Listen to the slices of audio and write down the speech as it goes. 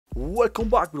Welcome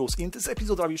back, bros. In this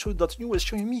episode I will show you that newest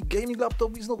Xiaomi Gaming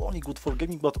Laptop is not only good for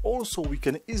gaming, but also we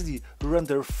can easily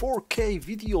render 4K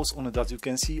videos on it. As you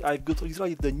can see, I've got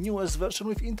literally the newest version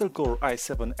with Intel Core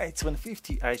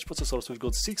i7-8750H processors. We've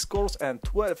got 6 cores and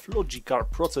 12 logic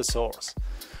card processors.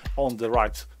 On the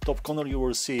right top corner you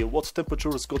will see what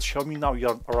temperatures got Xiaomi. Now we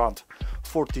are around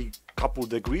 40 couple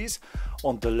degrees.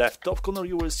 On the left top corner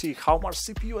you will see how much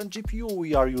CPU and GPU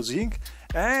we are using,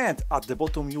 and at the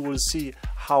bottom you will see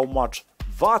how much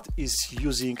watt is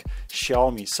using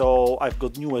Xiaomi. So I've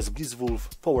got newest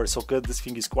Blitzwolf power socket. This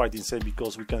thing is quite insane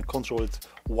because we can control it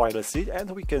wirelessly,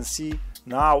 and we can see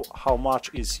now how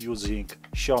much is using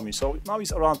Xiaomi. So now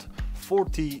it's around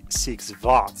 46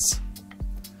 watts.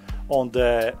 On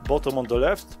the bottom on the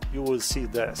left you will see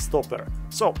the stopper.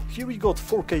 So here we got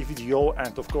 4K video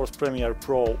and of course Premiere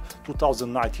Pro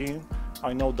 2019.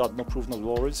 I know that no proof, no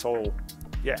glory, so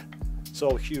yeah.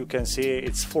 So here you can see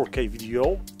it's 4K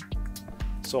video.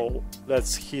 So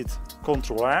let's hit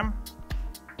Ctrl M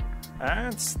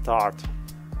and start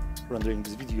rendering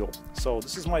this video. So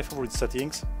this is my favorite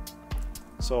settings.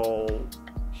 So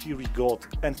here we got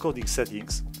encoding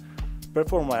settings,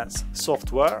 performance,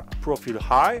 software, profile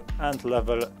high, and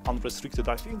level unrestricted.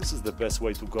 I think this is the best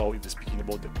way to go if speaking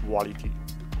about the quality.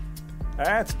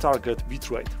 And target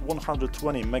bitrate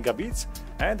 120 megabits,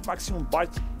 and maximum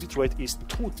byte bitrate is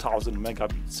 2000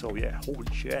 megabits. So yeah, holy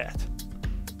shit.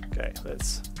 Okay,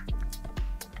 let's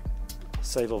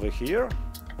save over here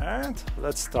and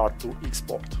let's start to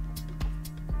export.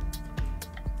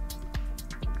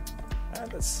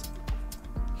 And let's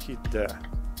hit the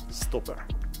stopper.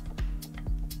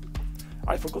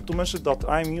 I forgot to mention that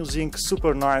I'm using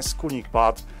super nice cooling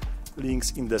pad,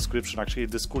 links in description. Actually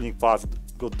this cooling pad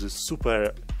got this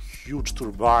super huge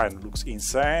turbine, looks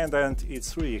insane, and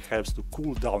it really helps to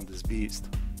cool down this beast.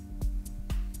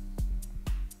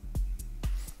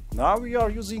 Now we are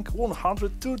using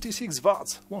 136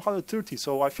 watts, 130,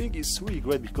 so I think it's really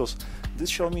great because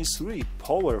this Xiaomi is really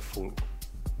powerful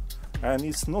and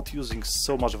it's not using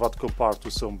so much watt compared to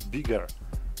some bigger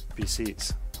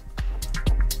PCs.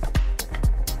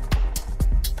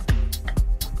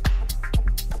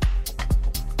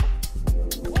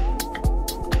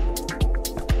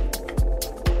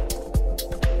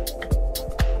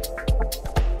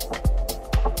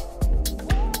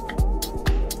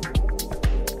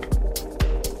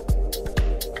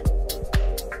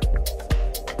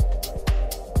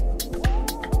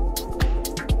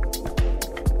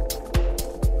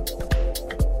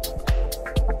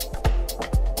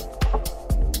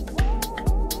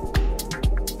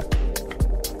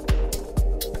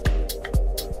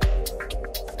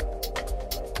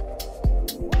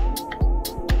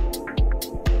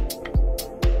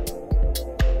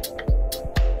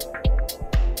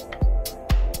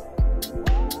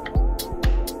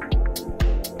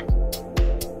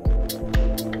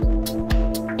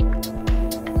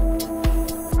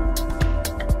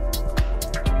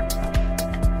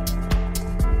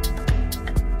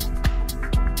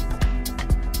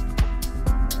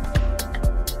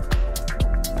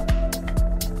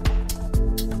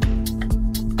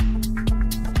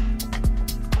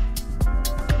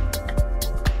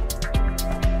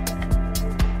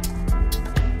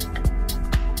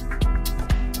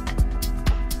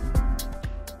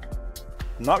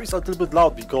 Now it's a little bit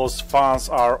loud because fans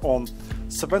are on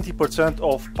 70%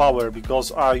 of power,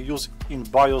 because I use in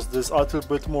BIOS this a little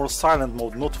bit more silent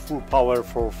mode, not full power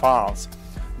for fans.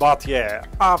 But yeah,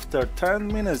 after 10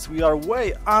 minutes we are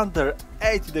way under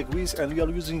 80 degrees and we are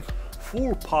using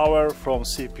full power from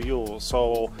CPU.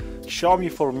 So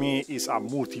Xiaomi for me is a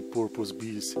multi-purpose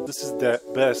beast. This is the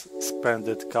best spent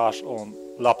cash on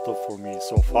laptop for me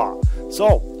so far.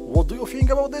 So what do you think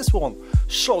about this one?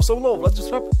 Show some love, let's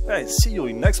subscribe and see you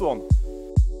in next one.